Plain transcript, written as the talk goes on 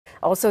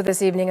Also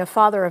this evening, a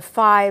father of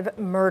 5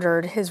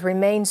 murdered. His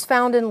remains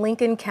found in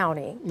Lincoln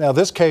County. Now,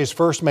 this case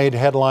first made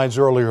headlines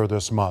earlier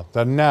this month,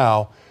 and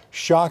now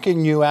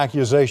shocking new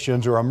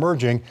accusations are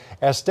emerging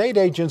as state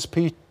agents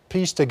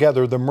piece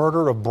together the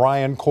murder of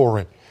Brian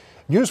Corey.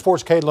 News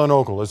 4's Caitlin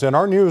Ogle is in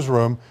our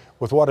newsroom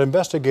with what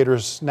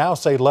investigators now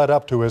say led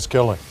up to his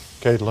killing.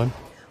 Caitlin.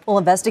 Well,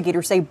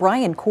 investigators say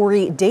Brian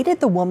Corey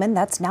dated the woman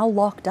that's now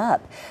locked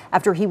up.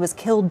 After he was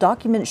killed,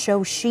 documents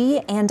show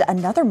she and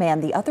another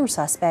man, the other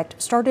suspect,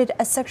 started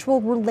a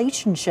sexual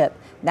relationship.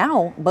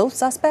 Now, both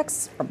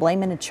suspects are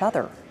blaming each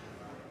other.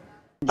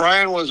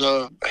 Brian was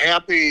a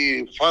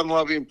happy,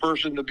 fun-loving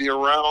person to be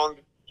around,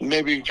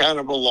 maybe kind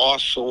of a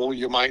lost soul,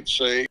 you might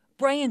say.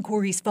 Brian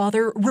Corey's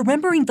father,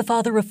 remembering the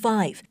father of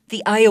 5,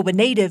 the Iowa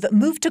native,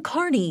 moved to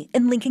Kearney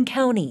in Lincoln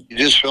County. He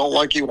just felt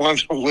like he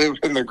wanted to live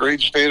in the great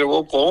state of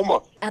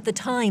Oklahoma. At the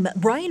time,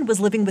 Brian was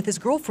living with his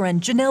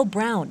girlfriend, Janelle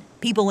Brown.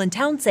 People in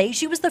town say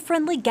she was the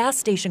friendly gas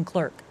station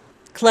clerk.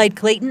 Clyde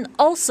Clayton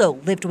also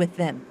lived with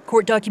them.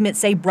 Court documents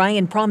say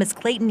Brian promised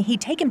Clayton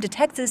he'd take him to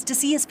Texas to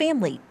see his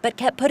family, but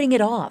kept putting it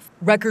off.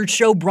 Records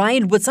show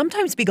Brian would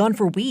sometimes be gone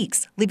for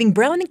weeks, leaving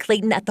Brown and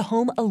Clayton at the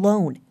home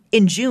alone.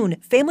 In June,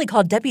 family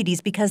called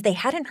deputies because they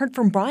hadn't heard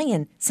from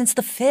Brian since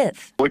the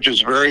 5th. Which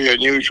is very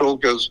unusual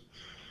because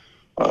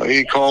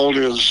he called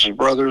his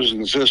brothers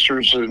and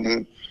sisters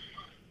and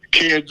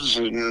kids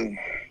and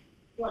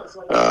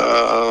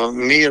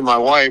me and my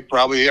wife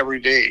probably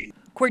every day.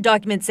 Court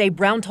documents say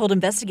Brown told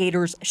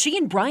investigators she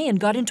and Brian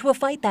got into a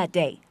fight that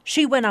day.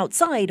 She went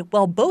outside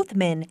while both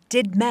men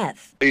did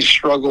meth. He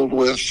struggled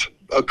with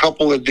a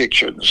couple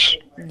addictions.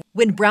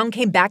 When Brown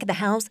came back at the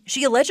house,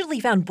 she allegedly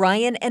found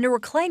Brian in a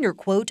recliner,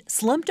 quote,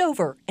 slumped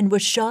over and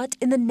was shot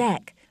in the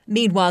neck.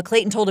 Meanwhile,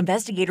 Clayton told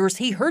investigators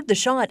he heard the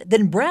shot,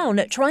 then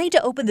Brown trying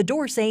to open the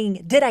door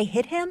saying, "Did I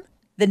hit him?"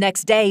 The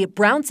next day,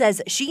 Brown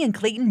says she and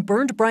Clayton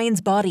burned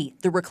Brian's body,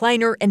 the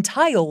recliner and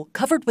tile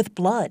covered with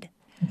blood.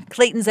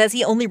 Clayton says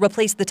he only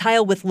replaced the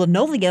tile with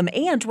linoleum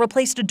and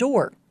replaced a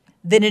door.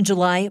 Then in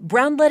July,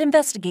 Brown led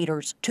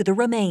investigators to the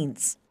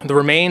remains. The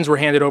remains were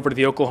handed over to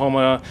the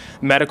Oklahoma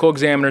Medical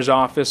Examiner's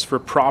Office for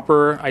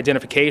proper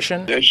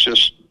identification. It's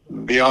just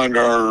beyond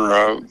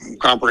our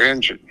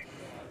comprehension.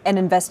 And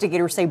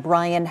investigators say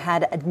Brian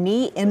had a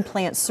knee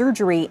implant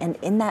surgery, and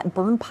in that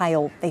burn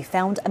pile, they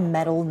found a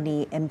metal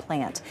knee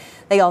implant.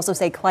 They also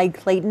say Clyde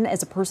Clayton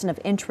is a person of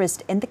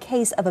interest in the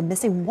case of a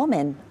missing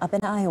woman up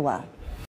in Iowa.